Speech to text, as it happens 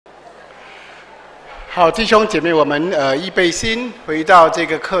好，弟兄姐妹，我们预备心回到这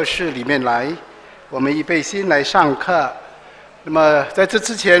个课室里面来，我们预备心来上课。那么在这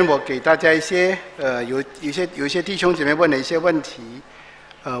之前，我给大家一些有一些弟兄姐妹问了一些问题，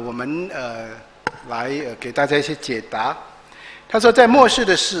我们来给大家一些解答。他说，在末世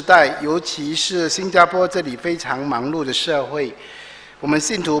的时代，尤其是新加坡这里非常忙碌的社会，我们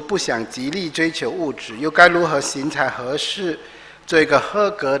信徒不想极力追求物质，又该如何行才合适，做一个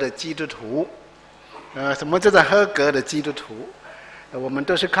合格的基督徒？什么叫做合格的基督徒？我们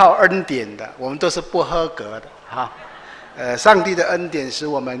都是靠恩典的，我们都是不合格的哈。上帝的恩典使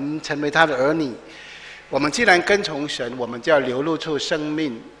我们成为他的儿女。我们既然跟从神，我们就要流露出生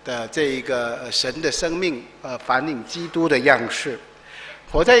命的这一个神的生命，反映基督的样式。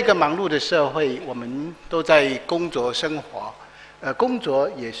活在一个忙碌的社会，我们都在工作生活，工作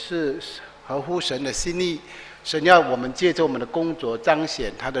也是合乎神的心意。神要我们借着我们的工作彰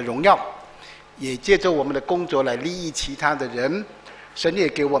显他的荣耀。也借着我们的工作来利益其他的人，神也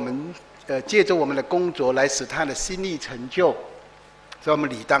给我们借着我们的工作来使他的心意成就，所以我们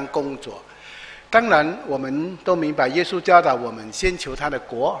理当工作。当然我们都明白耶稣教导我们先求他的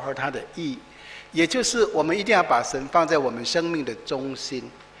国和他的义，也就是我们一定要把神放在我们生命的中心，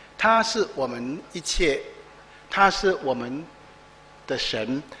他是我们一切，他是我们的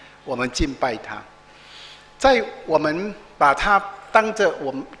神，我们敬拜他。在我们把他当着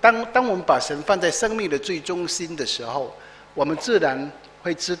我们当我们把神放在生命的最中心的时候，我们自然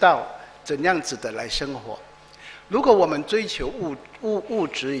会知道怎样子的来生活。如果我们追求物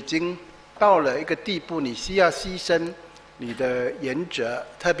质已经到了一个地步，你需要牺牲你的原则，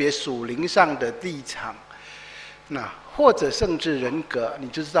特别属灵上的立场，那或者甚至人格，你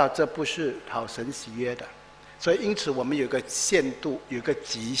就知道这不是讨神喜悦的。所以因此我们有个限度，有个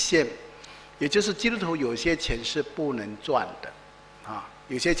极限，也就是基督徒有些钱是不能赚的。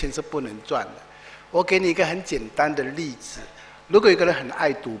有些钱是不能赚的。我给你一个很简单的例子，如果一个人很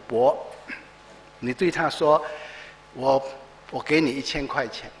爱赌博，你对他说，我给你1000块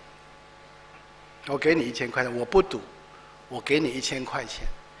钱，我给你1000块钱，我不赌，我给你1000块钱。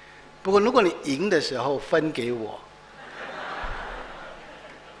不过如果你赢的时候分给我，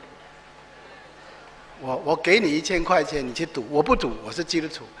我给你1000块钱，你去赌，我不赌，我是基督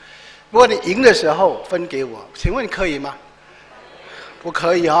徒。不过你赢的时候分给我，请问可以吗？不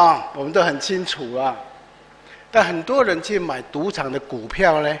可以啊，我们都很清楚啊。但很多人去买赌场的股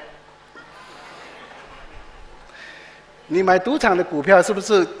票呢，你买赌场的股票是不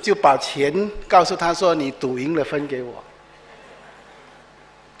是就把钱告诉他说你赌赢了分给我？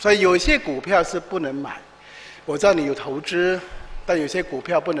所以有些股票是不能买。我知道你有投资，但有些股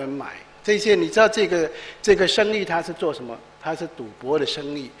票不能买。这些你知道这个生意它是做什么？它是赌博的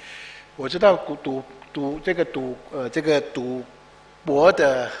生意。我知道赌博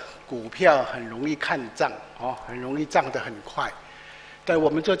的股票很容易看涨，很容易涨得很快，但我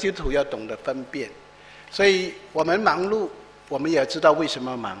们做基督徒要懂得分辨。所以我们忙碌，我们也要知道为什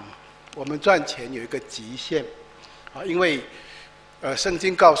么忙。我们赚钱有一个极限，因为圣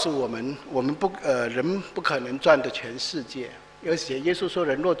经告诉我们，人不可能赚得全世界，而且耶稣说，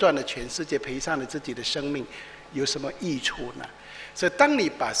人若赚了全世界，赔上了自己的生命，有什么益处呢？所以当你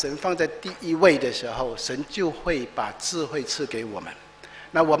把神放在第一位的时候，神就会把智慧赐给我们。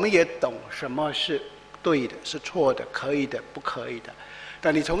那我们也懂什么是对的，是错的，可以的，不可以的。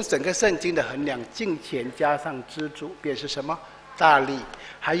但你从整个圣经的衡量，敬虔加上知足，便是什么？大利。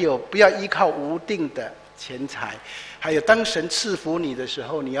还有不要依靠无定的钱财。还有当神赐福你的时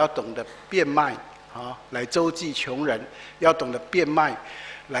候，你要懂得变卖来周济穷人，要懂得变卖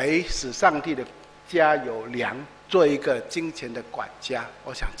来使上帝的家有粮，做一个金钱的管家。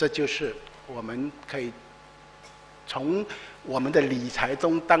我想这就是我们可以从我们的理财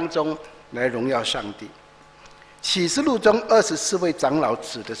当中来荣耀上帝。启示录中24位长老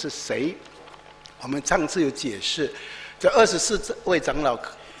指的是谁？我们上次有解释，这24位长老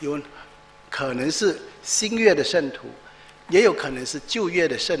有可能是新约的圣徒，也有可能是旧约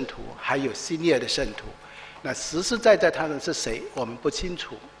的圣徒，还有新约的圣徒。那实实在在他们是谁，我们不清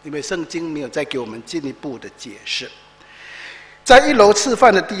楚，因为圣经没有再给我们进一步的解释。在1楼吃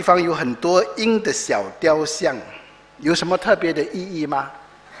饭的地方有很多鹰的小雕像，有什么特别的意义吗？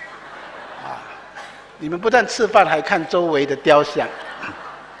你们不但吃饭，还看周围的雕像。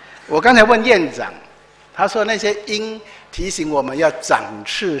我刚才问院长，他说那些鹰提醒我们要长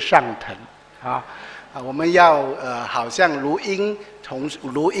翅上腾我们要好像如鹰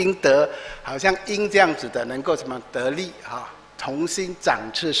得，好像鹰这样子的，能够什么得力重新长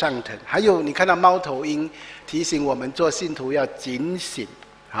翅上腾。还有你看到猫头鹰，提醒我们做信徒要警醒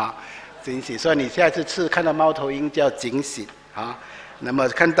警醒。所以你下次看到猫头鹰就要警醒那么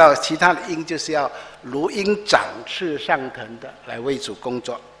看到其他的鹰就是要如鹰展翅上腾的来为主工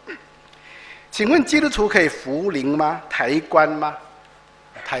作。请问基督徒可以扶灵吗？抬棺吗？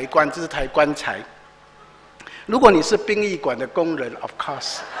抬棺就是抬棺材。如果你是殡仪馆的工人 ，of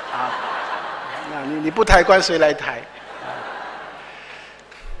course 啊，那你不抬棺谁来抬？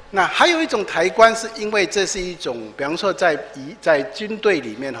那还有一种抬棺，是因为这是一种，比方说在军队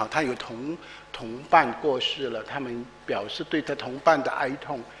里面哈，他有同伴过世了，他们表示对他同伴的哀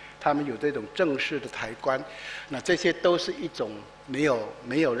痛，他们有这种正式的抬棺，那这些都是一种没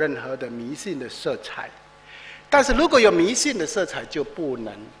有任何的迷信的色彩。但是如果有迷信的色彩，就不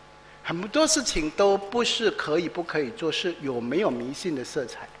能。很多事情都不是可以不可以做，是有没有迷信的色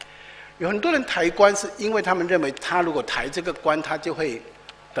彩。有很多人抬棺，是因为他们认为他如果抬这个棺，他就会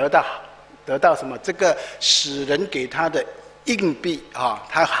得到什么？这个死人给他的硬币啊，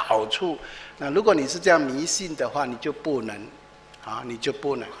他好处。那如果你是这样迷信的话，你就不能，你就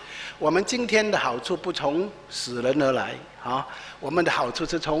不能。我们今天的好处不从死人而来啊，我们的好处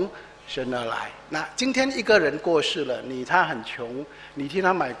是从神而来。那今天一个人过世了，他很穷，你替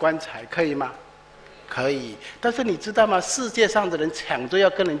他买棺材可以吗？可以。但是你知道吗？世界上的人抢着要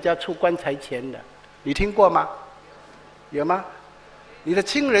跟人家出棺材钱的，你听过吗？有吗？你的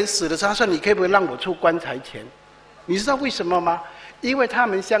亲人死的时候，他说：“你可不可以让我出棺材钱？”你知道为什么吗？因为他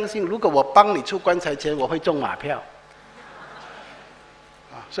们相信，如果我帮你出棺材钱，我会中马票。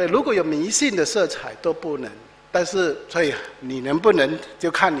所以如果有迷信的色彩都不能。但是，所以你能不能就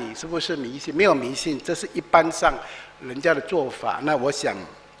看你是不是迷信。没有迷信，这是一般上人家的做法。那我想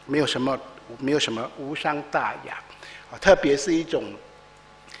没有什么无伤大雅。特别是一种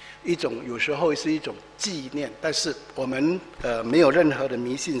有时候是一种纪念，但是我们没有任何的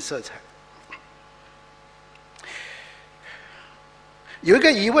迷信色彩。有一个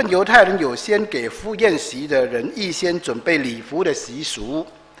疑问：犹太人有先给赴宴席的人预先准备礼服的习俗，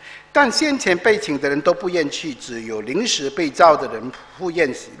但先前被请的人都不愿去，只有临时被召的人赴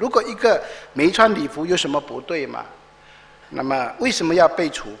宴席。如果一个没穿礼服，有什么不对吗？那么为什么要被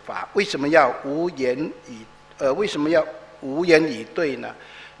处罚？为什么要无言以对呢？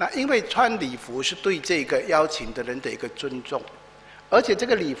那因为穿礼服是对这个邀请的人的一个尊重，而且这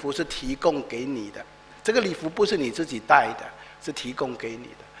个礼服是提供给你的，这个礼服不是你自己带的，是提供给你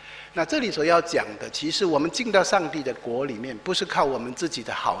的。那这里所要讲的，其实我们进到上帝的国里面，不是靠我们自己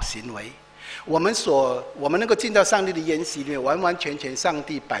的好行为，我们能够进到上帝的筵席里面，完完全全上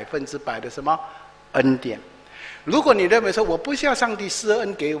帝100%的什么恩典。如果你认为说我不需要上帝施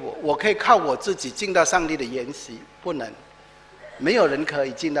恩给我，我可以靠我自己进到上帝的筵席，不能，没有人可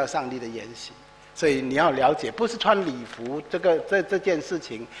以进到上帝的筵席。所以你要了解，不是穿礼服这件事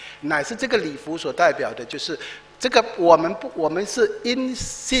情，乃是这个礼服所代表的，就是这个我们是因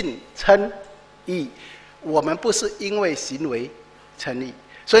信称义，我们不是因为行为称义。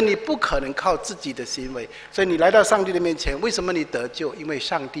所以你不可能靠自己的行为。所以你来到上帝的面前，为什么你得救？因为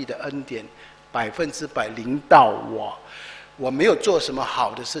上帝的恩典100%临到我，我没有做什么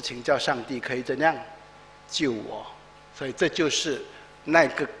好的事情，叫上帝可以怎样救我。所以这就是那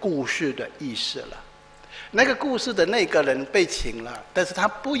个故事的意思了。那个故事的那个人被请了，但是他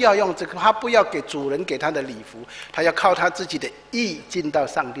不要用这个，他不要给主人给他的礼服，他要靠他自己的义进到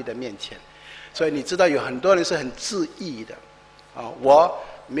上帝的面前。所以你知道有很多人是很自义的，我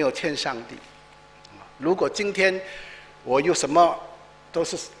没有欠上帝。如果今天我有什么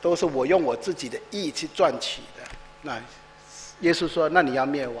都是我用我自己的义去赚取的，那耶稣说，那你要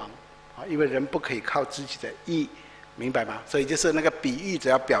灭亡，因为人不可以靠自己的义。明白吗？所以就是那个比喻只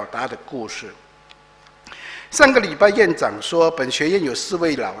要表达的故事。上个礼拜院长说，本学院有4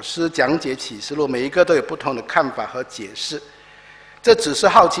位老师讲解启示录，每一个都有不同的看法和解释。这只是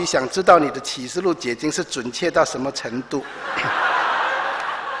好奇，想知道你的启示录解经是准确到什么程度。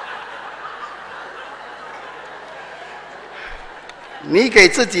你给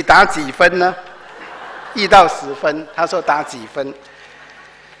自己打几分呢？1到10分，他说打几分？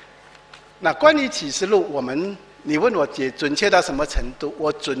那关于启示录，你问我准确到什么程度？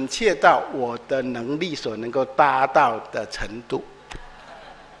我准确到我的能力所能够达到的程度。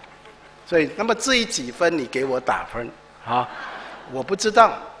所以，那么至于几分，你给我打分啊？我不知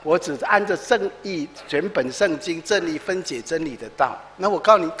道，我只按照正义全本圣经正义分解真理的道。那我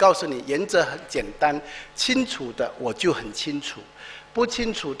告诉你，原则很简单，清楚的我就很清楚，不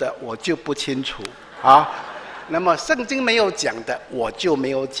清楚的我就不清楚啊。那么圣经没有讲的，我就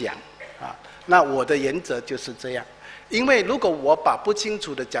没有讲。那我的原则就是这样，因为如果我把不清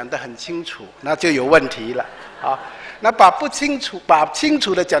楚的讲得很清楚，那就有问题了啊。那把清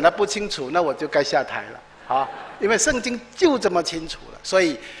楚的讲得不清楚，那我就该下台了啊。因为圣经就这么清楚了，所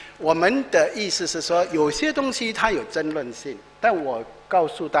以我们的意思是说，有些东西它有争论性，但我告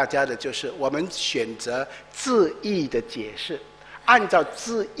诉大家的就是，我们选择字义的解释，按照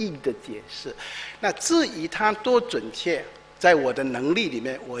字义的解释。那字义它多准确，在我的能力里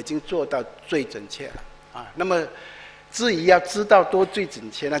面，我已经做到最准确了啊。那么至于要知道多最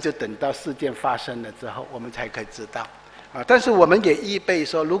准确，那就等到事件发生了之后，我们才可以知道啊。但是我们也预备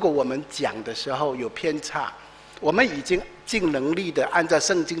说，如果我们讲的时候有偏差，我们已经尽能力的按照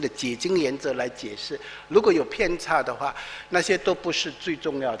圣经的解经原则来解释。如果有偏差的话，那些都不是最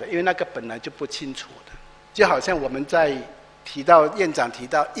重要的，因为那个本来就不清楚的。就好像我们在提到院长提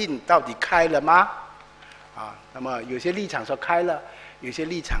到印到底开了吗？啊，那么有些立场说开了，有些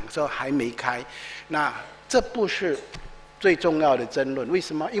立场说还没开，那这不是最重要的争论。为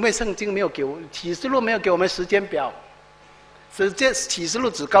什么？因为圣经没有给我启示录没有给我们时间表，启示录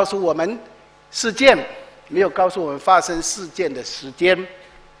只告诉我们事件，没有告诉我们发生事件的时间，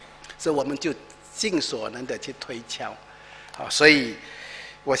所以我们就尽所能的去推敲。好，所以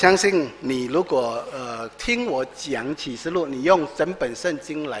我相信你如果听我讲启示录，你用整本圣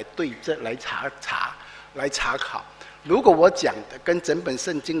经来对证、来查考。如果我讲的跟整本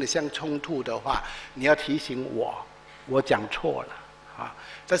圣经的相冲突的话，你要提醒我讲错了啊。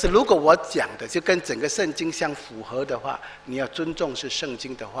但是如果我讲的就跟整个圣经相符合的话，你要尊重是圣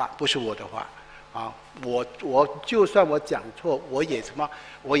经的话，不是我的话啊。我就算我讲错，我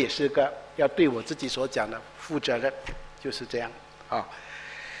也是个要对我自己所讲的负责任，就是这样啊。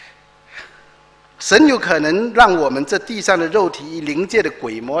神有可能让我们这地上的肉体与灵界的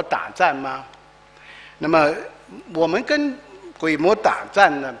鬼魔打战吗？那么我们跟鬼魔打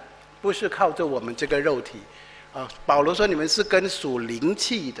战呢，不是靠着我们这个肉体啊。保罗说你们是跟属灵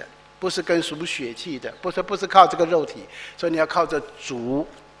气的，不是跟属血气的，不是靠这个肉体，所以你要靠着主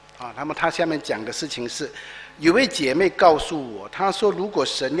啊。那么他下面讲的事情是，有位姐妹告诉我，她说如果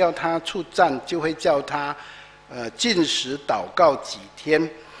神要她出战，就会叫她禁食祷告几天，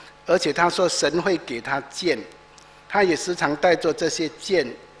而且她说神会给她剑，她也时常带着这些剑。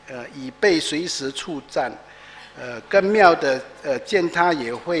以备随时出战，更妙的，见他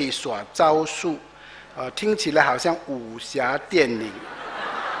也会耍招数，听起来好像武侠电影。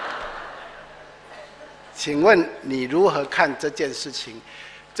请问你如何看这件事情？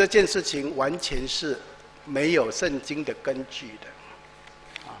这件事情完全是没有圣经的根据的，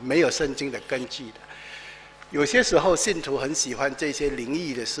没有圣经的根据的。有些时候信徒很喜欢这些灵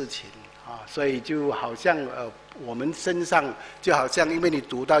异的事情啊，所以就好像我们身上就好像因为你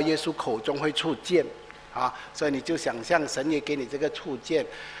读到耶稣口中会出剑啊，所以你就想象神也给你这个出剑。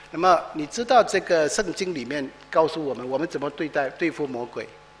那么你知道这个圣经里面告诉我们，我们怎么对付魔鬼？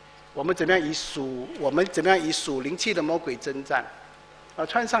我们怎么样以属灵气的魔鬼征战？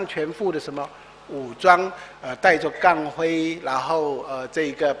穿上全副的什么武装，带着杠徽，然后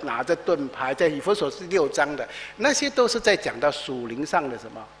这个拿着盾牌，在以弗所是6章的那些都是在讲到属灵上的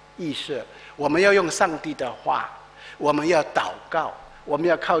什么意识。我们要用上帝的话，我们要祷告，我们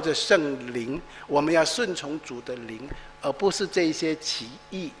要靠着圣灵，我们要顺从主的灵，而不是这一些奇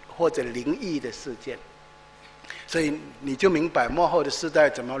异或者灵异的事件。所以你就明白末后的世代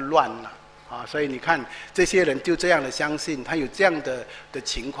怎么乱了啊！所以你看这些人就这样的相信，他有这样的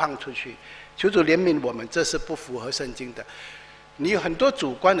情况出去。求主怜悯我们，这是不符合圣经的。你有很多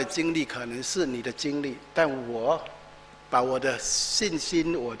主观的经历，可能是你的经历，但我把我的信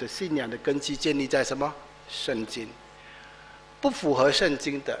心、我的信仰的根基建立在什么？圣经。不符合圣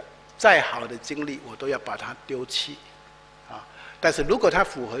经的，再好的经历，我都要把它丢弃啊！但是如果它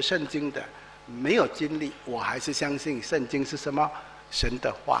符合圣经的，没有经历，我还是相信圣经是什么？神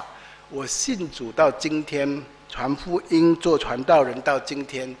的话。我信主到今天，传福音做传道人到今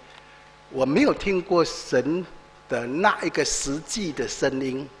天，我没有听过神的那一个实际的声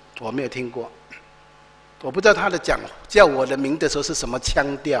音，我没有听过。我不知道他的叫我的名的时候是什么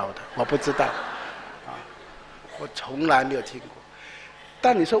腔调的，我不知道啊，我从来没有听过。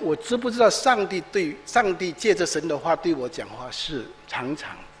但你说我知不知道上帝借着神的话对我讲话？是常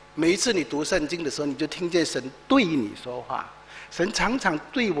常。每一次你读圣经的时候，你就听见神对你说话。神常常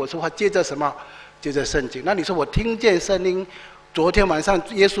对我说话，借着什么？借着圣经。那你说我听见声音，昨天晚上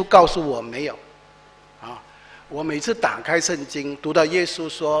耶稣告诉我没有？啊，我每次打开圣经，读到耶稣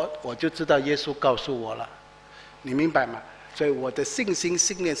说，我就知道耶稣告诉我了。你明白吗？所以我的信心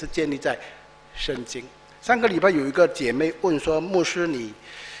信念是建立在圣经。上个礼拜有一个姐妹问说，牧师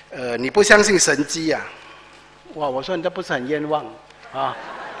你不相信神迹啊？哇，我说你这不是很冤枉啊？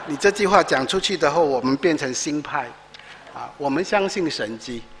你这句话讲出去的后，我们变成新派啊！我们相信神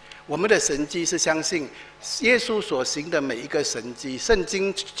迹，我们的神迹是相信耶稣所行的每一个神迹，圣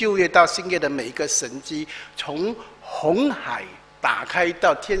经旧约到新约的每一个神迹，从红海打开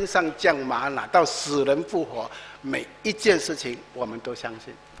到天上降玛拿，到死人复活，每一件事情我们都相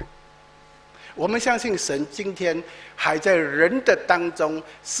信。我们相信神今天还在人的当中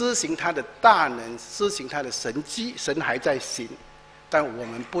施行他的大能，施行他的神迹，神还在行。但我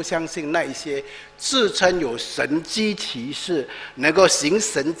们不相信那一些自称有神迹奇事、能够行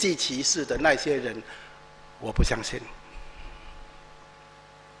神迹奇事的那些人，我不相信。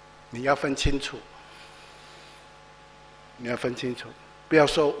你要分清楚，你要分清楚，不要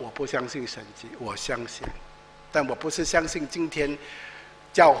说我不相信神迹，我相信，但我不是相信今天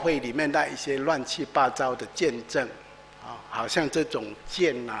教会里面那一些乱七八糟的见证，好像这种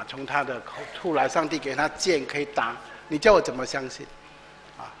剑从他的口出来，上帝给他剑可以打，你叫我怎么相信？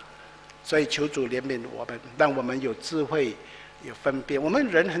所以求主怜悯我们，让我们有智慧，有分辨。我们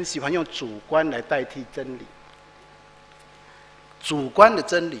人很喜欢用主观来代替真理，主观的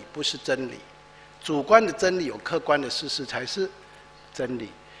真理不是真理，主观的真理有客观的事实才是真理。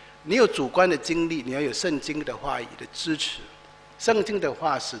你有主观的经历，你要有圣经的话语的支持。圣经的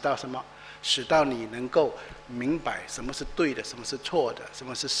话使到什么？使到你能够明白什么是对的，什么是错的，什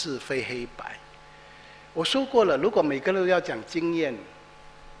么是是非黑白。我说过了，如果每个人都要讲经验，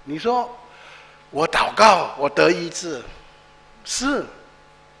你说我祷告我得医治，是，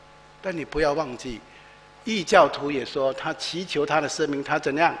但你不要忘记，异教徒也说他祈求他的生命，他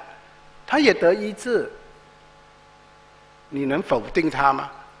怎样，他也得医治。你能否定他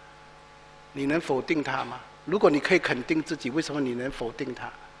吗？你能否定他吗？如果你可以肯定自己，为什么你能否定他？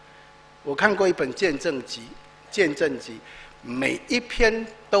我看过一本见证集，每一篇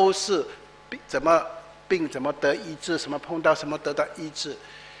都是怎么病怎么得医治，什么碰到什么得到医治。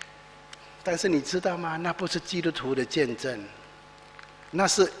但是你知道吗？那不是基督徒的见证，那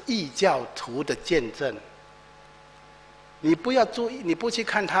是异教徒的见证。你不要注意，你不去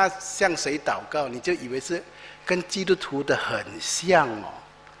看他向谁祷告，你就以为是跟基督徒的很像哦，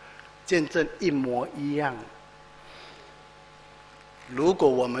见证一模一样。如果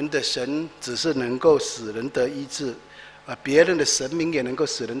我们的神只是能够使人得医治，别人的神明也能够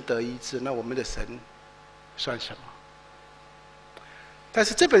使人得医治，那我们的神算什么？但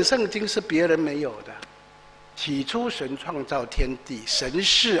是这本圣经是别人没有的。起初神创造天地，神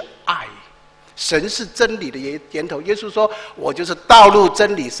是爱，神是真理的源头。耶稣说：“我就是道路、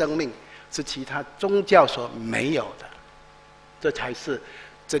真理、生命，是其他宗教所没有的。”这才是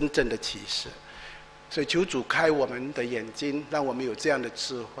真正的启示。所以求主开我们的眼睛，让我们有这样的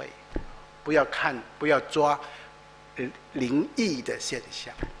智慧，不要看，不要抓灵异的现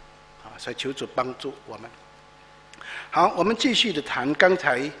象。所以求主帮助我们。好，我们继续的谈刚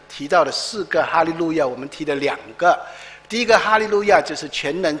才提到的4个哈利路亚，我们提了2个。第一个哈利路亚就是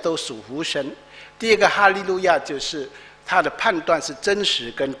全人都属乎神，第二个哈利路亚就是他的判断是真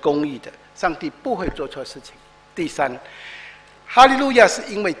实跟公义的，上帝不会做错事情。第3，哈利路亚是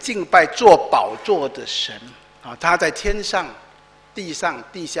因为敬拜坐宝座的神，他在天上、地上、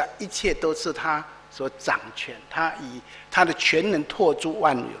地下，一切都是他所掌权，他以他的全能托住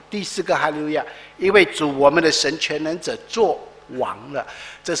万有。第4个哈利路亚，因为主我们的神全能者做王了，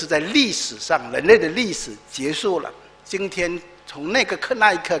这是在历史上人类的历史结束了。今天从那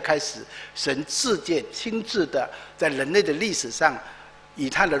一刻开始，神自己亲自的在人类的历史上，以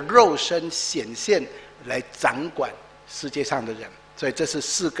他的肉身显现来掌管世界上的人。所以这是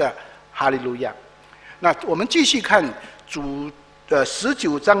4个哈利路亚。那我们继续看主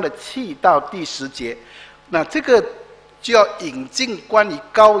19章的7到第10节，那这个就要引进关于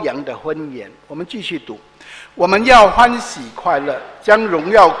羔羊的婚宴。我们继续读：我们要欢喜快乐，将荣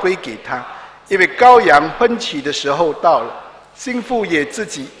耀归给他，因为羔羊婚期的时候到了，新妇也自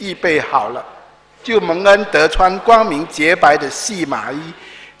己预备好了，就蒙恩得穿光明洁白的细麻衣。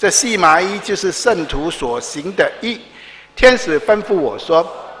这细麻衣就是圣徒所行的义。天使吩咐我说：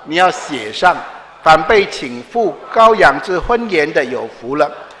你要写上，凡被请赴羔羊之婚宴的有福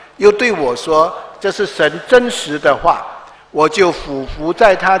了。又对我说：这是神真实的话。我就俯伏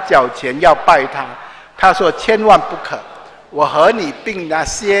在他脚前要拜他。他说：千万不可！我和你并那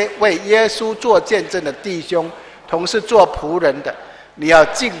些为耶稣做见证的弟兄，同是做仆人的，你要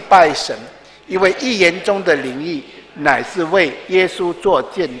敬拜神，因为预言中的灵意乃是为耶稣做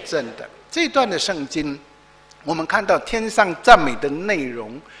见证的。这段的圣经，我们看到天上赞美的内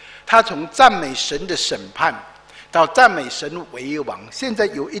容，他从赞美神的审判到赞美神为王，现在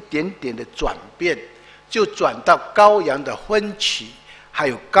有一点点的转变，就转到羔羊的婚期，还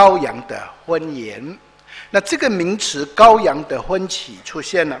有羔羊的婚宴。那这个名词羔羊的婚期出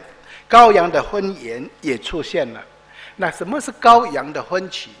现了，羔羊的婚宴也出现了。那什么是羔羊的婚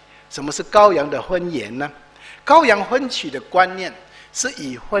期？什么是羔羊的婚宴呢？羔羊婚期的观念是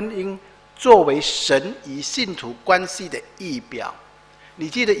以婚姻作为神与信徒关系的仪表。你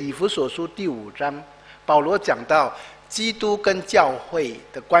记得以弗所书第5章，保罗讲到基督跟教会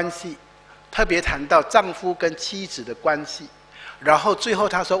的关系，特别谈到丈夫跟妻子的关系，然后最后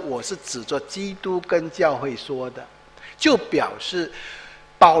他说我是指着基督跟教会说的，就表示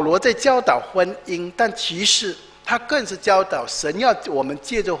保罗在教导婚姻，但其实他更是教导神要我们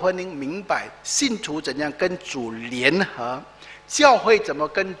借着婚姻明白信徒怎样跟主联合，教会怎么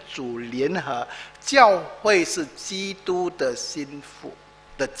跟主联合，教会是基督的心腹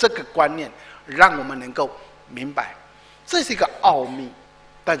的这个观念，让我们能够明白，这是一个奥秘，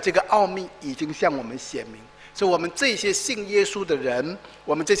但这个奥秘已经向我们显明。所以我们这些信耶稣的人，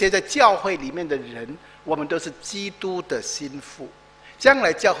我们这些在教会里面的人，我们都是基督的心腹。将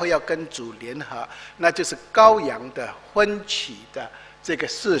来教会要跟主联合，那就是羔羊的婚娶的这个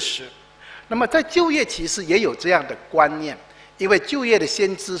事实。那么在旧约其实也有这样的观念，因为旧约的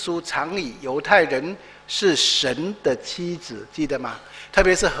先知书常以犹太人是神的妻子，记得吗？特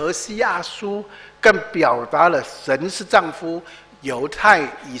别是何西阿书更表达了神是丈夫，犹太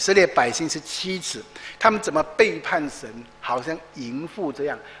以色列百姓是妻子，他们怎么背叛神，好像淫妇这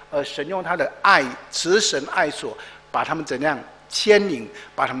样，而神用他的爱，慈神爱所，把他们怎样牵引，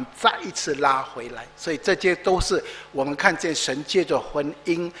把他们再一次拉回来。所以这些都是我们看见神借着婚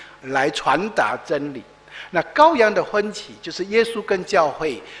姻来传达真理。那羔羊的婚期就是耶稣跟教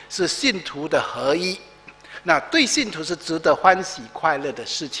会是信徒的合一，那对信徒是值得欢喜快乐的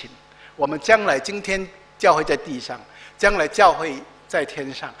事情。我们将来今天教会在地上，将来教会在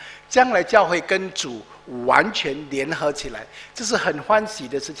天上，将来教会跟主完全联合起来，这是很欢喜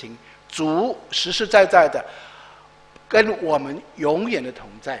的事情。主实实在在的跟我们永远的同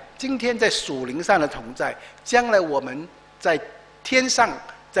在，今天在属灵上的同在，将来我们在天上，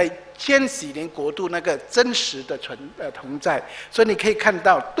在千禧年国度那个真实的同在。所以你可以看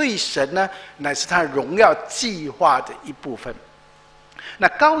到，对神呢，乃是他荣耀计划的一部分。那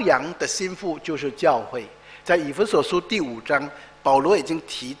羔羊的心腹就是教会，在以弗所书第5章，保罗已经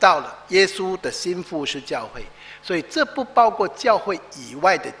提到了耶稣的心腹是教会，所以这不包括教会以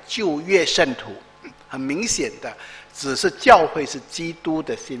外的旧约圣徒。很明显的，只是教会是基督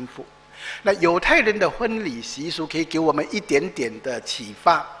的心腹。那犹太人的婚礼习俗可以给我们一点点的启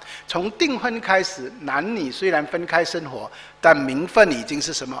发。从订婚开始，男女虽然分开生活，但名分已经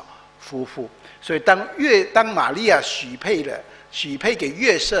是什么？夫妇。所以当玛利亚许配给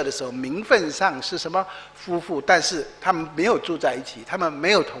约瑟的时候，名分上是什么？夫妇，但是他们没有住在一起，他们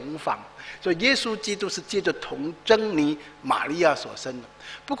没有同房。所以耶稣基督是借着童贞妮玛利亚所生的。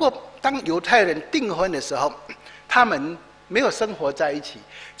不过当犹太人订婚的时候，他们没有生活在一起，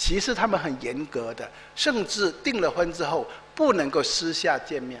其实他们很严格的，甚至订了婚之后不能够私下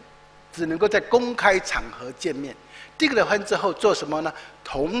见面，只能够在公开场合见面。订了婚之后做什么呢？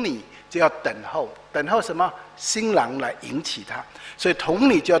童女就要等候什么？新郎来迎娶她。所以童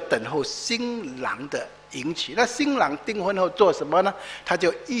女就要等候新郎的迎娶。那新郎订婚后做什么呢？他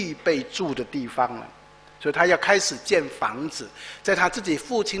就预备住的地方了。所以他要开始建房子，在他自己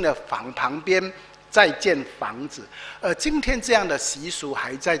父亲的房旁边再建房子。今天这样的习俗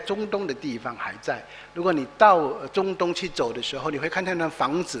还在中东的地方还在。如果你到中东去走的时候，你会看见那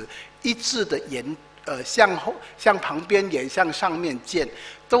房子一致的向旁边也向上面建，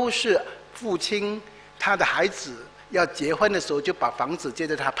都是父亲他的孩子要结婚的时候就把房子建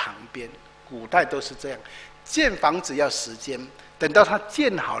在他旁边。古代都是这样，建房子要时间，等到他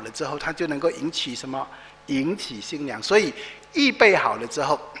建好了之后，他就能够迎娶什么？迎娶新娘。所以预备好了之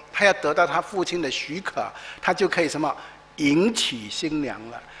后，他要得到他父亲的许可，他就可以什么？迎娶新娘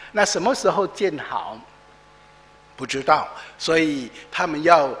了。那什么时候建好？不知道。所以他们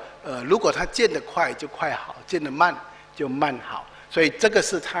要如果他建得快就快好，建得慢就慢好。所以这个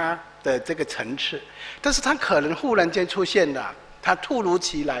是他的这个层次。但是他可能忽然间出现了，他突如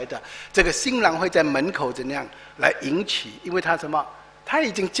其来的这个新郎会在门口怎样来迎娶？因为他什么？他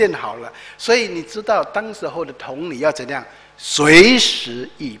已经建好了。所以你知道当时候的童女要怎样？随时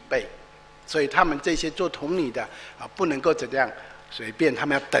预备。所以他们这些做童女的不能够怎样随便，他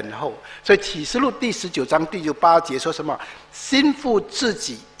们要等候。所以启示录第19章第8节说什么？心腹自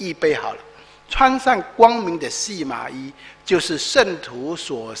己预备好了，穿上光明的细麻衣，就是圣徒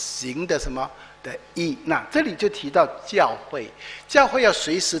所行的什么的义。那这里就提到教会，教会要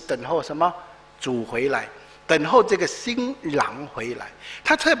随时等候什么？主回来，等候这个新郎回来。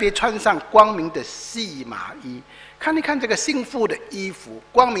他特别穿上光明的细麻衣。看一看这个信妇的衣服，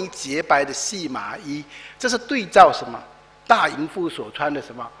光明洁白的细麻衣，这是对照什么？大淫妇所穿的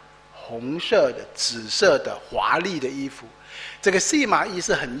什么？红色的、紫色的华丽的衣服。这个细麻衣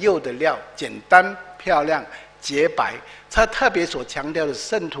是很釉的料，简单漂亮，洁白，他特别所强调的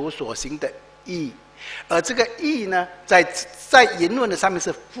圣徒所行的义，而这个义呢，在原文的上面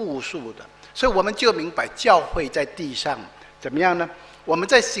是复数的，所以我们就明白教会在地上怎么样呢？我们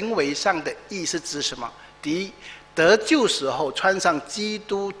在行为上的义是指什么？第一，得救时候穿上基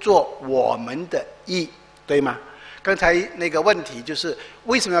督做我们的义，对吗？刚才那个问题就是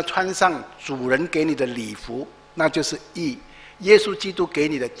为什么要穿上主人给你的礼服？那就是义。耶稣基督给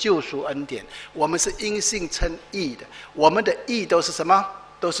你的救赎恩典，我们是因信称义的。我们的义都是什么？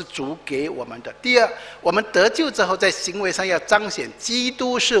都是主给我们的。第二，我们得救之后，在行为上要彰显基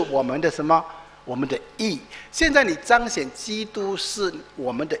督是我们的什么？我们的义。现在你彰显基督是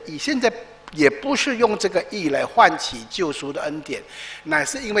我们的义，现在也不是用这个义来唤起救赎的恩典，乃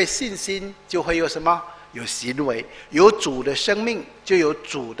是因为信心就会有什么？有行为，有主的生命就有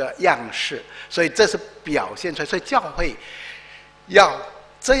主的样式，所以这是表现出来。所以教会要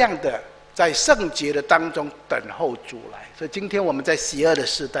这样的在圣洁的当中等候主来。所以今天我们在邪恶的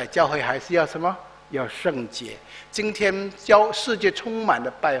时代，教会还是要什么？要圣洁。今天世界充满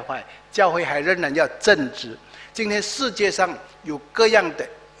了败坏，教会还仍然要正直。今天世界上有各样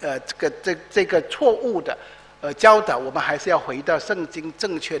的这个错误的教导，我们还是要回到圣经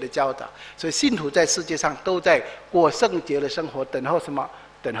正确的教导。所以信徒在世界上都在过圣洁的生活，等候什么？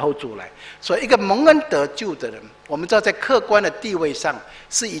等候主来。所以一个蒙恩得救的人，我们知道在客观的地位上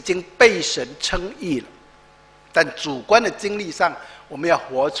是已经被神称义了，但主观的经历上，我们要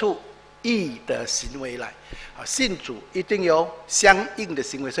活出义的行为来。信主一定有相应的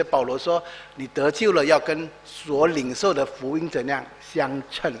行为，所以保罗说，你得救了要跟所领受的福音怎样相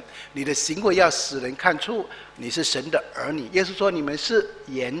称，你的行为要使人看出你是神的儿女。耶稣说，你们是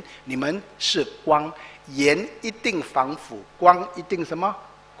盐，你们是光，盐一定防腐，光一定什么？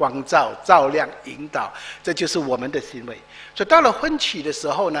光照、照亮、引导，这就是我们的行为。所以到了婚期的时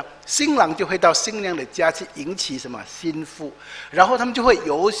候呢，新郎就会到新娘的家去迎娶什么？新妇，然后他们就会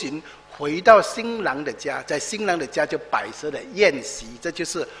游行回到新郎的家，在新郎的家就摆设了宴席，这就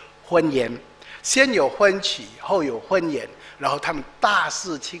是婚宴。先有婚期，后有婚宴，然后他们大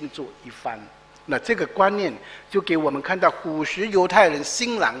肆庆祝一番。那这个观念就给我们看到，古时犹太人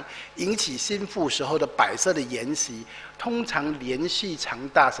新郎迎娶新妇时候的摆设的筵席，通常连续长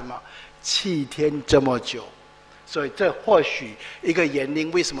达什么7天这么久。所以这或许一个原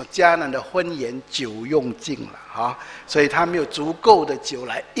因，为什么迦南的婚宴酒用尽了啊？所以他没有足够的酒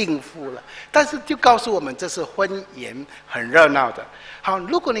来应付了。但是就告诉我们，这是婚宴很热闹的。好，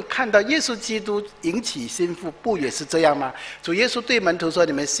如果你看到耶稣基督迎娶新妇，不也是这样吗？主耶稣对门徒说：“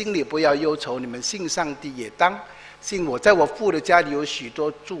你们心里不要忧愁，你们信上帝也当信我。在我父的家里有许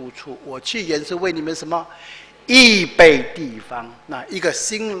多住处，我去原是为你们什么？预备地方。”那一个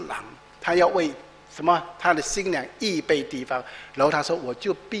新郎，他要为什么？他的新娘预备地方，然后他说：“我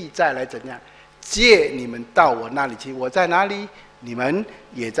就必再来怎样接你们到我那里去？我在哪里，你们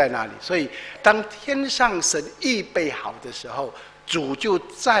也在哪里。”所以，当天上神预备好的时候，主就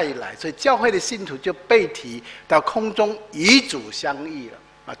再来。所以，教会的信徒就被提到空中与主相遇了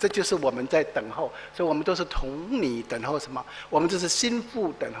啊！这就是我们在等候。所以我们都是童女等候什么？我们就是新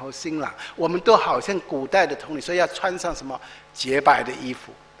妇等候新郎。我们都好像古代的童女，所以要穿上什么洁白的衣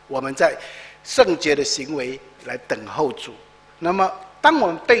服。我们在圣洁的行为来等候主。那么当我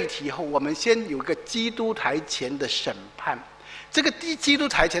们被提后，我们先有一个基督台前的审判。这个基督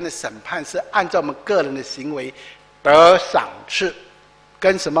台前的审判是按照我们个人的行为得赏赐，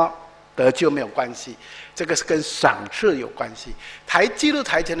跟什么得救没有关系，这个是跟赏赐有关系。基督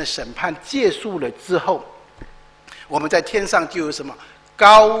台前的审判结束了之后，我们在天上就有什么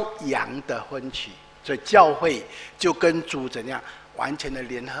羔羊的婚娶。所以教会就跟主怎样完全的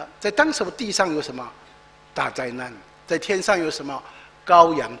联合。在当时地上有什么大灾难，在天上有什么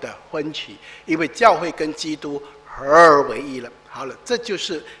羔羊的婚娶，因为教会跟基督合而为一了。好了，这就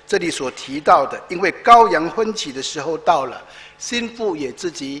是这里所提到的，因为羔羊婚娶的时候到了，新妇也自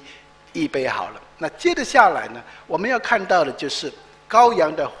己预备好了。那接着下来呢，我们要看到的就是羔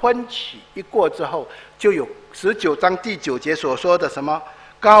羊的婚娶一过之后，就有19章第9节所说的什么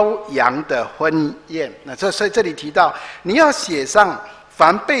羔羊的婚宴。那所以这里提到，你要写上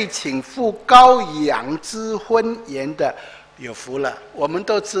凡被请赴羔羊之婚宴的，有福了。我们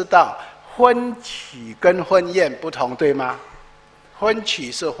都知道婚娶跟婚宴不同，对吗？婚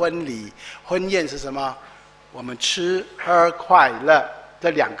娶是婚礼，婚宴是什么？我们吃喝快乐，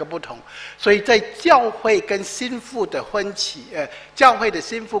这两个不同。所以在教会跟新妇的婚娶，教会的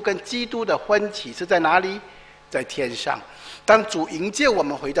新妇跟基督的婚娶是在哪里？在天上。当主迎接我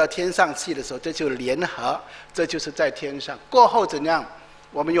们回到天上去的时候，这就联合，这就是在天上。过后怎样？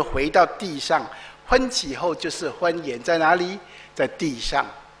我们又回到地上，婚娶后就是婚宴，在哪里？在地上。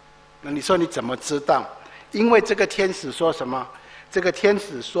那你说你怎么知道？因为这个天使说什么？这个天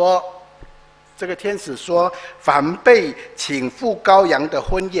使说，凡被请赴羔羊的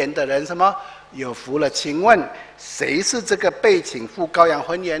婚宴的人，什么有福了？请问谁是这个被请赴羔羊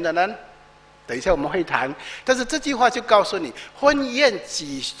婚宴的人？等一下我们会谈。但是这句话就告诉你，婚宴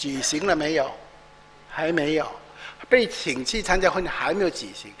举行了没有？还没有。被请去参加婚宴还没有举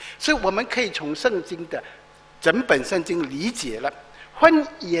行，所以我们可以从圣经的整本圣经理解了，婚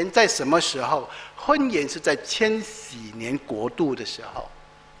宴在什么时候？婚宴是在千禧年国度的时候，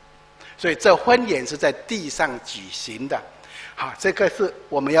所以这婚宴是在地上举行的。好，这个是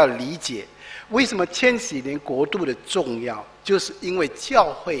我们要理解为什么千禧年国度的重要，就是因为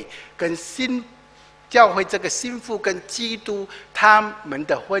教会这个新妇跟基督他们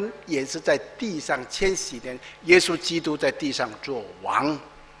的婚宴是在地上千禧年，耶稣基督在地上做王。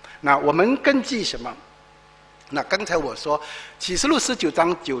那我们根据什么？那刚才我说启示录19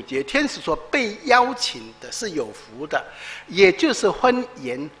章9节，天使说被邀请的是有福的，也就是婚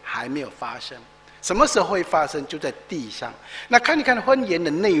宴还没有发生。什么时候会发生？就在地上。那看一看婚宴的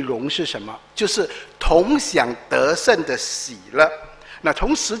内容是什么？就是同享得胜的喜乐。那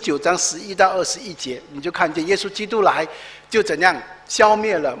从19章11到21节，你就看见耶稣基督来，就怎样消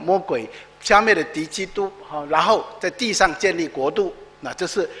灭了魔鬼，消灭了敌基督，然后在地上建立国度。那这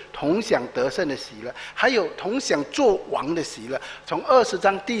是同享得胜的喜乐，还有同享做王的喜乐。从20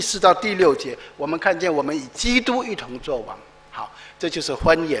章第4到第6节，我们看见我们与基督一同做王。好，这就是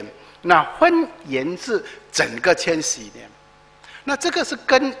婚宴。那婚宴是整个千禧年。那这个是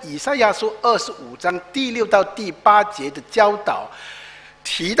跟以赛亚书25章第6到第8节的教导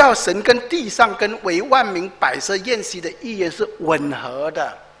提到神跟地上跟为万民摆设宴席的意愿是吻合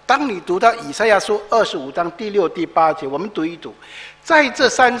的。当你读到以赛亚书25章第6、第8节，我们读一读：在这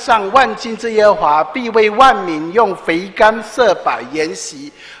山上，万军之耶和华必为万民用肥甘设摆筵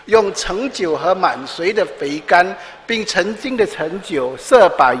席，用盛酒和满髓的肥甘，并陈精的陈酒设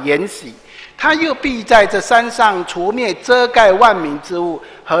摆筵席。他又必在这山上除灭遮盖万民之物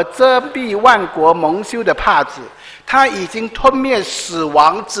和遮蔽万国蒙羞的帕子。他已经吞灭死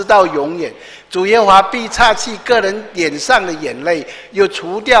亡直到永远。主耶和华必擦去个人脸上的眼泪，又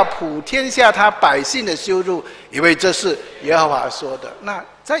除掉普天下他百姓的羞辱，因为这是耶和华说的。那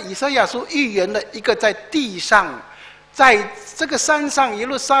在以赛亚书预言了一个在地上，在这个山上，耶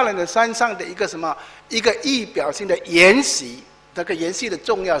路撒冷的山上的一个什么？一个预表性的筵席。这个筵席的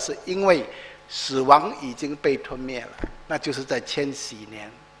重要是因为死亡已经被吞灭了，那就是在千禧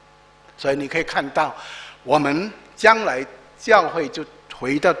年。所以你可以看到，我们将来教会就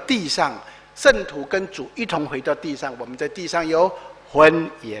回到地上，圣徒跟主一同回到地上，我们在地上有婚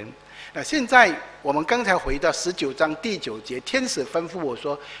宴。那现在我们刚才回到19章第9节，天使吩咐我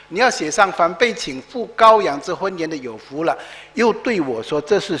说：你要写上凡被请赴羔羊之婚宴的有福了。又对我说：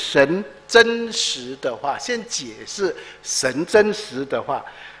这是神真实的话。先解释神真实的话。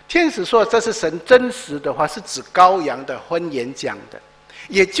天使说这是神真实的话，是指羔羊的婚宴讲的。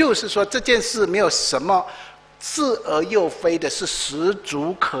也就是说，这件事没有什么是而又非的，是十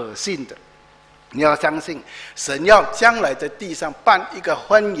足可信的。你要相信神要将来在地上办一个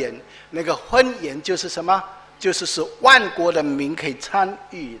婚宴，那个婚宴就是什么？就是使万国的民可以参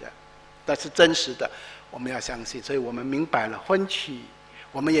与的，那是真实的，我们要相信。所以我们明白了婚期，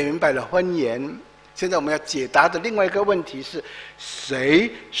我们也明白了婚宴。现在我们要解答的另外一个问题是：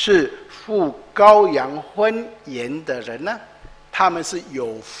谁是赴羔羊婚宴的人呢？他们是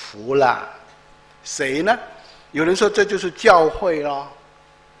有福啦。谁呢？有人说这就是教会咯。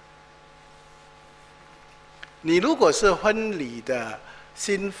你如果是婚礼的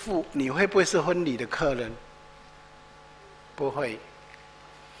新妇，你会不会是婚礼的客人？不会。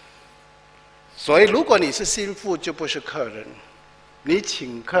所以如果你是新妇，就不是客人。你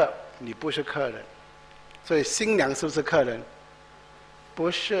请客，你不是客人。所以新娘是不是客人？不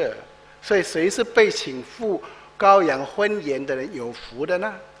是。所以谁是被请赴羔羊婚宴的人有福的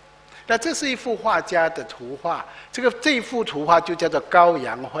呢？那这是一幅画家的图画，这一幅图画就叫做羔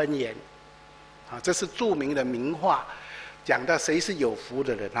羊婚宴。这是著名的名画，讲到谁是有福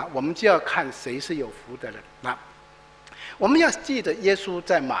的人我们就要看谁是有福的人我们要记得耶稣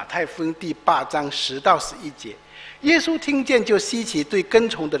在马太福音第8章10到11节，耶稣听见就稀奇，对跟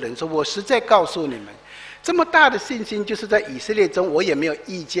从的人说：我实在告诉你们，这么大的信心，就是在以色列中我也没有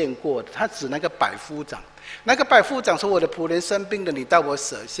遇见过的。他指那个百夫长，那个百夫长说：我的仆人生病了，你到我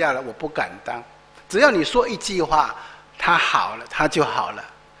舍下了，我不敢当，只要你说一句话，他好了，他就好了。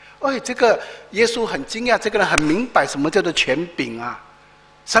这个耶稣很惊讶，这个人很明白什么叫做权柄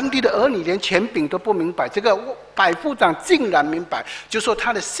上帝的儿女连权柄都不明白，这个百夫长竟然明白，就说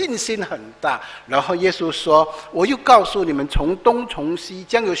他的信心很大。然后耶稣说：“我又告诉你们，从东从西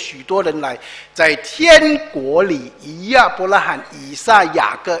将有许多人来，在天国里与亚伯拉罕、以撒、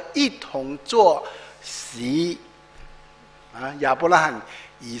雅各一同坐席。”亚伯拉罕、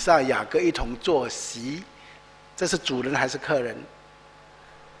以撒、雅各一同坐席，这是主人还是客人？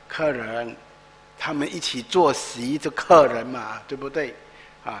客人，他们一起坐席，就客人嘛，对不对？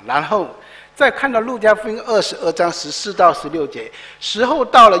然后再看到路加福音22章14到16节，时候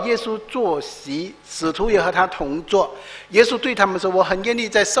到了，耶稣坐席，使徒也和他同坐。耶稣对他们说：“我很愿意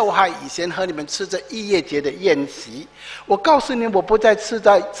在受害以前和你们吃这逾越节的宴席。我告诉你，我不再吃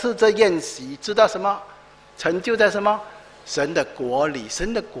这宴席，知道什么？成就在什么？神的国里。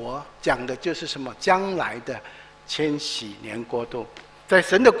神的国讲的就是什么？将来的千禧年国度，在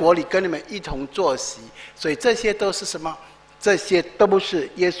神的国里跟你们一同坐席。所以这些都是什么？这些都是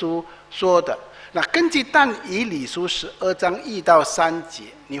耶稣说的。那根据但以理书12章1到3节，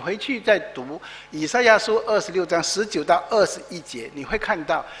你回去再读以赛亚书26章19到21节，你会看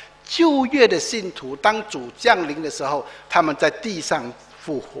到旧约的信徒当主降临的时候，他们在地上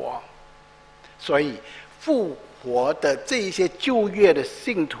复活。所以复活的这一些旧约的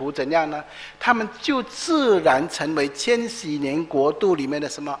信徒怎样呢？他们就自然成为千禧年国度里面的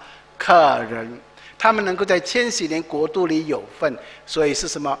什么客人，他们能够在千禧年国度里有份，所以是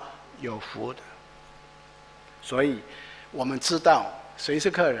什么？有福的。所以我们知道谁是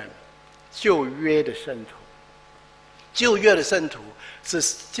客人？旧约的圣徒。旧约的圣徒是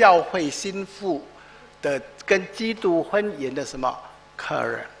教会心腹的跟基督婚姻的什么客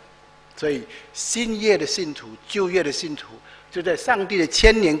人？所以新约的信徒、旧约的信徒，就在上帝的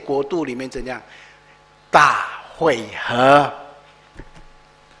千年国度里面怎样大会合？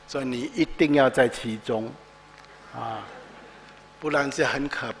所以你一定要在其中，不然是很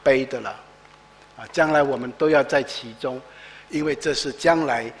可悲的了。将来我们都要在其中，因为这是将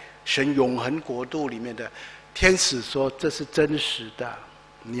来神永恒国度里面的。天使说这是真实的，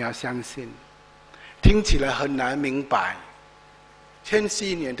你要相信。听起来很难明白。千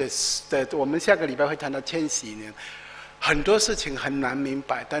禧年的，我们下个礼拜会谈到千禧年，很多事情很难明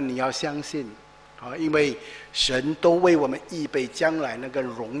白，但你要相信，因为神都为我们预备将来那个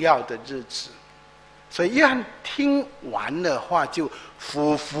荣耀的日子。所以约翰听完的话就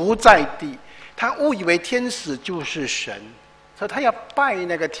俯伏在地，他误以为天使就是神，所以他要拜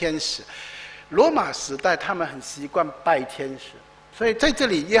那个天使。罗马时代他们很习惯拜天使，所以在这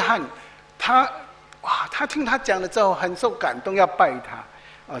里约翰他听他讲了之后很受感动，要拜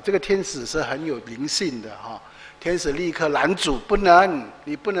他。这个天使是很有灵性的天使立刻拦阻，不能，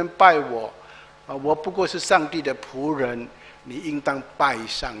你不能拜我，我不过是上帝的仆人，你应当拜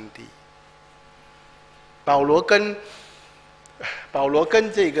上帝。保罗跟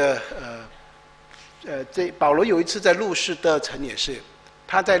这个保罗有一次在路士德城也是，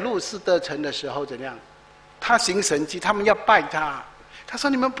他在路士德城的时候怎样？他行神迹，他们要拜他，他说：“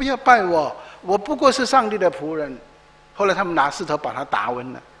你们不要拜我，我不过是上帝的仆人。”后来他们拿石头把他打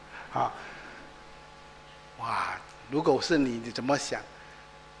昏了，哇！如果是你，你怎么想？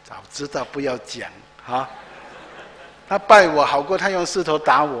早知道不要讲他拜我好过他用石头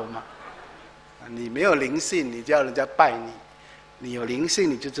打我嘛。你没有灵性，你叫人家拜你；你有灵性，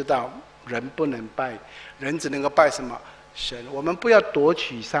你就知道人不能拜，人只能够拜什么？神。我们不要夺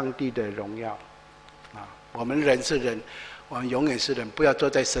取上帝的荣耀我们人是人，我们永远是人，不要坐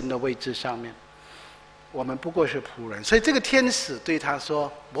在神的位置上面。我们不过是仆人，所以这个天使对他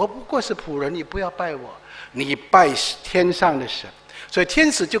说：“我不过是仆人，你不要拜我，你拜天上的神。”所以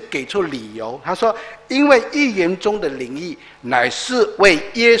天使就给出理由，他说：“因为预言中的灵意乃是为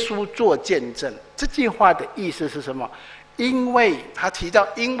耶稣做见证。”这句话的意思是什么？因为他提到，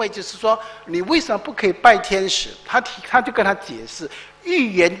因为就是说，你为什么不可以拜天使？他就跟他解释，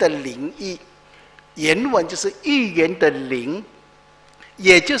预言的灵意，原文就是预言的灵。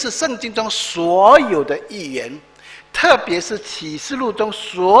也就是圣经中所有的预言，特别是启示录中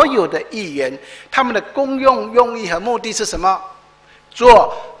所有的预言，他们的功用、用意和目的是什么？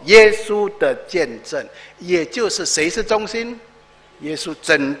做耶稣的见证。也就是谁是中心？耶稣。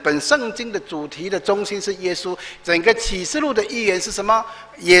整本圣经的主题的中心是耶稣，整个启示录的预言是什么？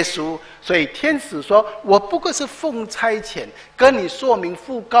耶稣。所以天使说：“我不过是奉差遣跟你说明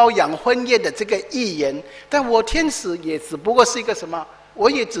赴羔羊婚宴的这个预言，但我天使也只不过是一个什么？我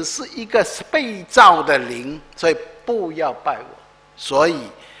也只是一个被造的灵，所以不要拜我。”所以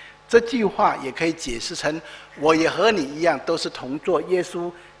这句话也可以解释成：我也和你一样，都是同做耶稣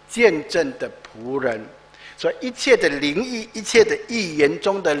见证的仆人。所以一切的灵意，一切的预言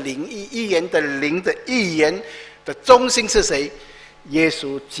中的灵意，预言的灵的预言的中心是谁？耶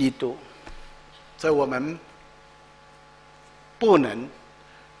稣基督。所以我们不能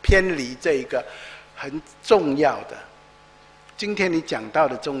偏离这一个很重要的。今天你讲道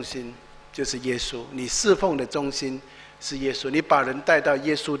的中心就是耶稣，你侍奉的中心是耶稣，你把人带到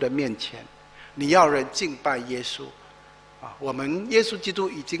耶稣的面前，你要人敬拜耶稣。我们耶稣基督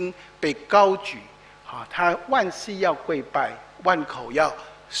已经被高举，他万膝要跪拜，万口要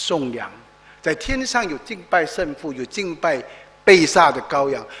颂扬。在天上有敬拜圣父，有敬拜被杀的羔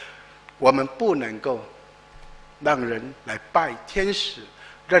羊，我们不能够让人来拜天使，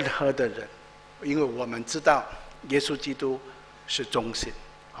任何的人，因为我们知道耶稣基督是中心。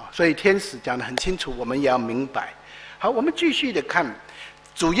所以天使讲得很清楚，我们也要明白。好，我们继续的看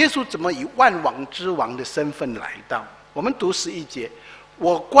主耶稣怎么以万王之王的身份来到。我们读11节，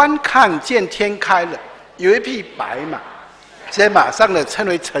我观看见天开了，有一匹白马，这马上的称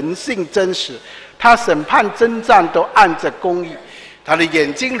为诚信真实，他审判征战都按着公义，他的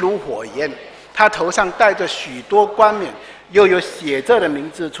眼睛如火焰，他头上戴着许多冠冕，又有写着的名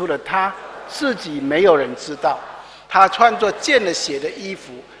字，除了他自己没有人知道。他穿着见了血的衣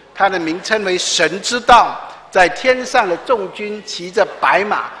服，他的名称为神之道。在天上的众军骑着白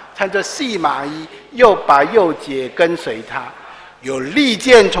马，穿着细麻衣，又白又洁，跟随他。有利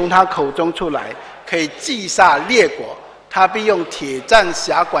剑从他口中出来，可以击杀列国。他必用铁杖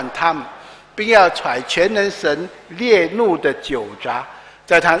辖管他们，并要揣全能神烈怒的酒闸。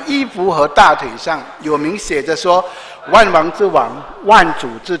在他衣服和大腿上有名写着说：万王之王，万主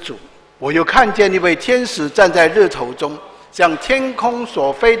之主。我又看见一位天使站在日头中，向天空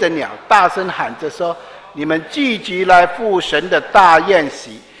所飞的鸟大声喊着说：你们聚集来赴神的大宴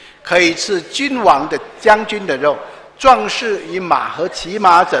席，可以吃君王的将军的肉，壮士与马和骑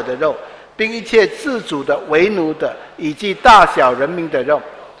马者的肉，并一切自主的为奴的，以及大小人民的肉。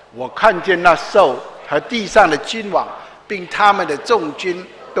我看见那兽和地上的君王，并他们的众军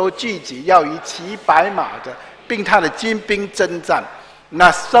都聚集，要与骑白马的，并他的军兵征战。那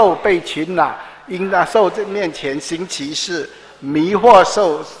兽被擒拿，因那兽在面前行奇事，迷惑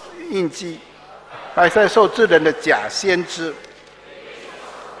兽印记，白色兽之人的假先知。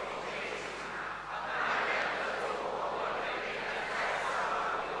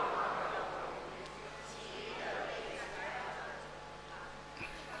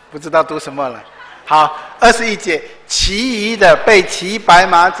不知道读什么了。好，21节，其余的被骑白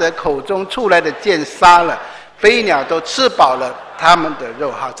马者口中出来的箭杀了，飞鸟都吃饱了他们的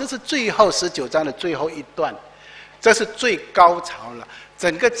肉。好，这是最后19章的最后一段，这是最高潮了。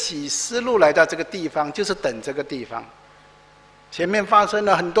整个启示录来到这个地方，就是等这个地方。前面发生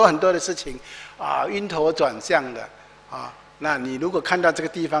了很多很多的事情啊，晕头转向的啊。那你如果看到这个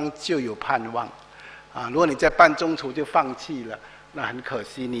地方，就有盼望啊。如果你在半中途就放弃了，那很可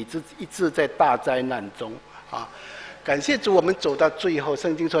惜，你一直在大灾难中啊。感谢主，我们走到最后，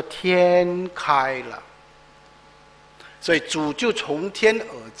圣经说天开了，所以主就从天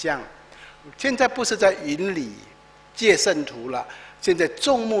而降。现在不是在云里借圣徒了，现在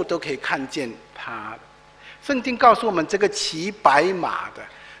众目都可以看见他。圣经告诉我们，这个骑白马的，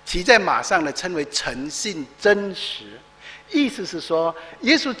骑在马上的，称为诚信真实。意思是说，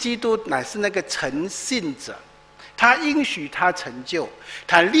耶稣基督乃是那个诚信者，他应许他成就，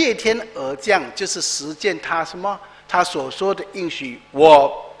他裂天而降，就是实践他什么？他所说的应许，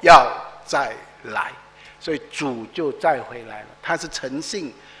我要再来。所以主就再回来了，他是诚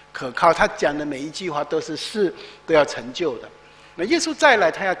信可靠，他讲的每一句话都是事，都要成就的。那耶稣再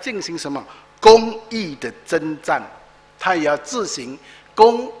来，他要进行什么？公义的征战，他也要自行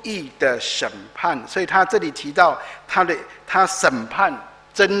公义的审判。所以他这里提到他审判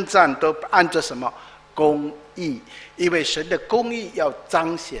征战都按着什么？公义。因为神的公义要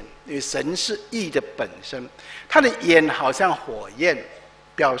彰显，因为神是义的本身。他的眼好像火焰，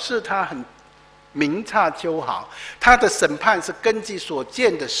表示他很明察秋毫，他的审判是根据所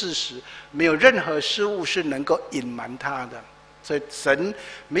见的事实，没有任何事物是能够隐瞒他的。所以神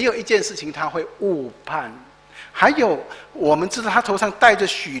没有一件事情他会误判。还有我们知道他头上戴着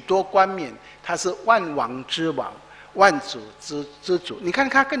许多冠冕，他是万王之王，万主之主。你看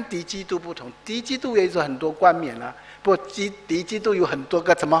他跟敌基督不同，敌基督也有很多冠冕啊，不过敌基督有很多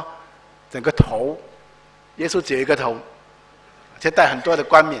个什么？整个头，耶稣只有一个头，却戴很多的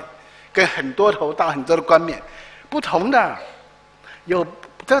冠冕，跟很多头戴很多的冠冕，不同的有。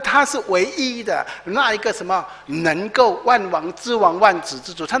他是唯一的那一个什么能够万王之王万子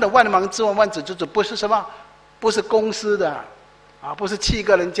之主。他的万王之王万子之主不是什么？不是公司的啊，不是7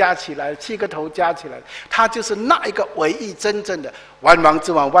个人加起来，7个头加起来，他就是那一个唯一真正的万王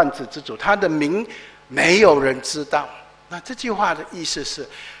之王万子之主。他的名没有人知道。那这句话的意思是，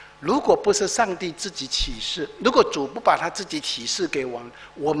如果不是上帝自己启示，如果主不把他自己启示给我们，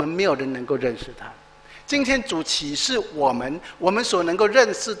我们没有人能够认识他。今天主启示我们，我们所能够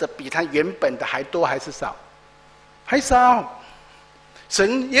认识的比他原本的还多还是少？还少。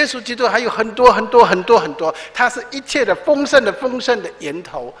神耶稣基督还有很多很多很多很多，他是一切的丰盛的源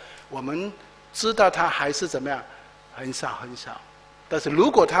头。我们知道他还是怎么样？很少很少。但是如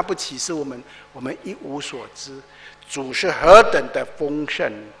果他不启示我们，我们一无所知。主是何等的丰盛，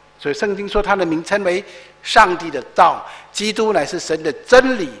所以圣经说他的名称为上帝的道，基督乃是神的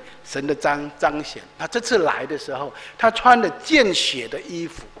真理，神的彰显。他这次来的时候，他穿了见血的衣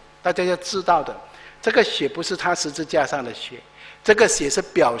服，大家要知道的，这个血不是他十字架上的血，这个血是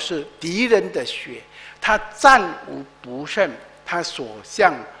表示敌人的血。他战无不胜，他所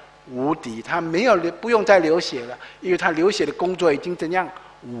向无敌，他不用再流血了，因为他流血的工作已经怎样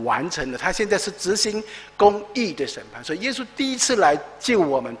完成了。他现在是执行公义的审判。所以耶稣第一次来救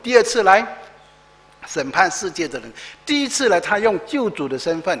我们，第二次来审判世界的人。第一次来他用救主的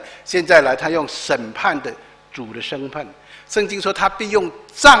身份，现在来他用审判的主的身份。圣经说他必用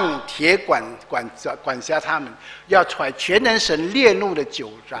杖铁管辖他们，要揣全能神烈怒的酒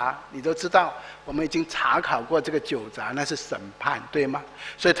闸。你都知道，我们已经查考过这个酒闸，那是审判，对吗？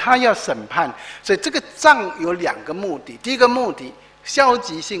所以他要审判。所以这个杖有两个目的。第一个目的，消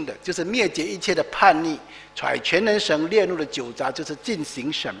极性的，就是灭绝一切的叛逆；揣全能神烈怒的酒闸，就是进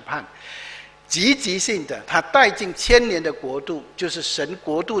行审判。积极性的，他带进千年的国度，就是神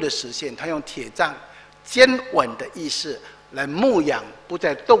国度的实现。他用铁杖坚稳的意识来牧养，不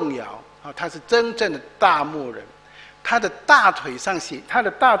再动摇。他是真正的大牧人。他的大腿上写，他的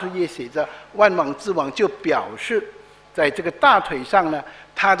大腿也写着万王之王，就表示在这个大腿上呢，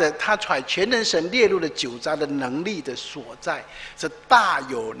他揣全能神烈怒的酒闸的能力的所在，是大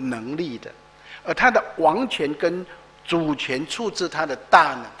有能力的。而他的王权跟主权处置他的大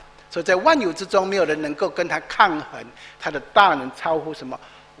能，所以在万有之中，没有人能够跟他抗衡。他的大能超乎什么？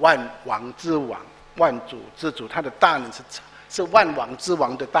万王之王，万主之主。他的大能是万王之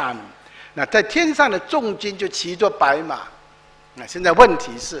王的大能。那在天上的众军就骑着白马。那现在问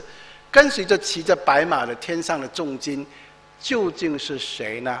题是，跟随着骑着白马的天上的众军究竟是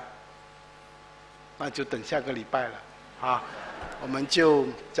谁呢？那就等下个礼拜了啊，我们就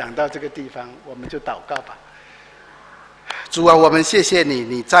讲到这个地方，我们就祷告吧。主啊，我们谢谢你，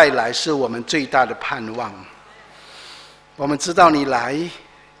你再来是我们最大的盼望。我们知道你来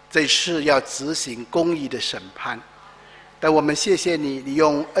这次要执行公义的审判，但我们谢谢你，你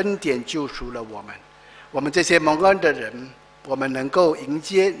用恩典救赎了我们。我们这些蒙恩的人，我们能够迎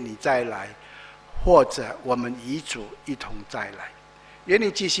接你再来，或者我们与主一同再来。愿你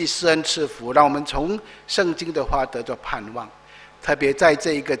继续施恩赐福，让我们从圣经的话得到盼望。特别在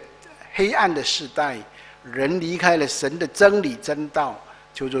这一个黑暗的时代，人离开了神的真理真道，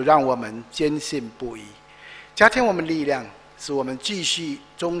求主让我们坚信不疑，加添我们力量，使我们继续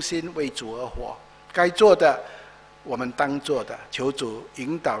忠心为主而活。该做的我们当做的，求主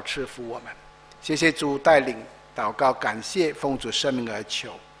引导赐福我们。谢谢主带领祷告，感谢奉主圣名而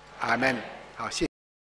求，阿们。好，谢谢。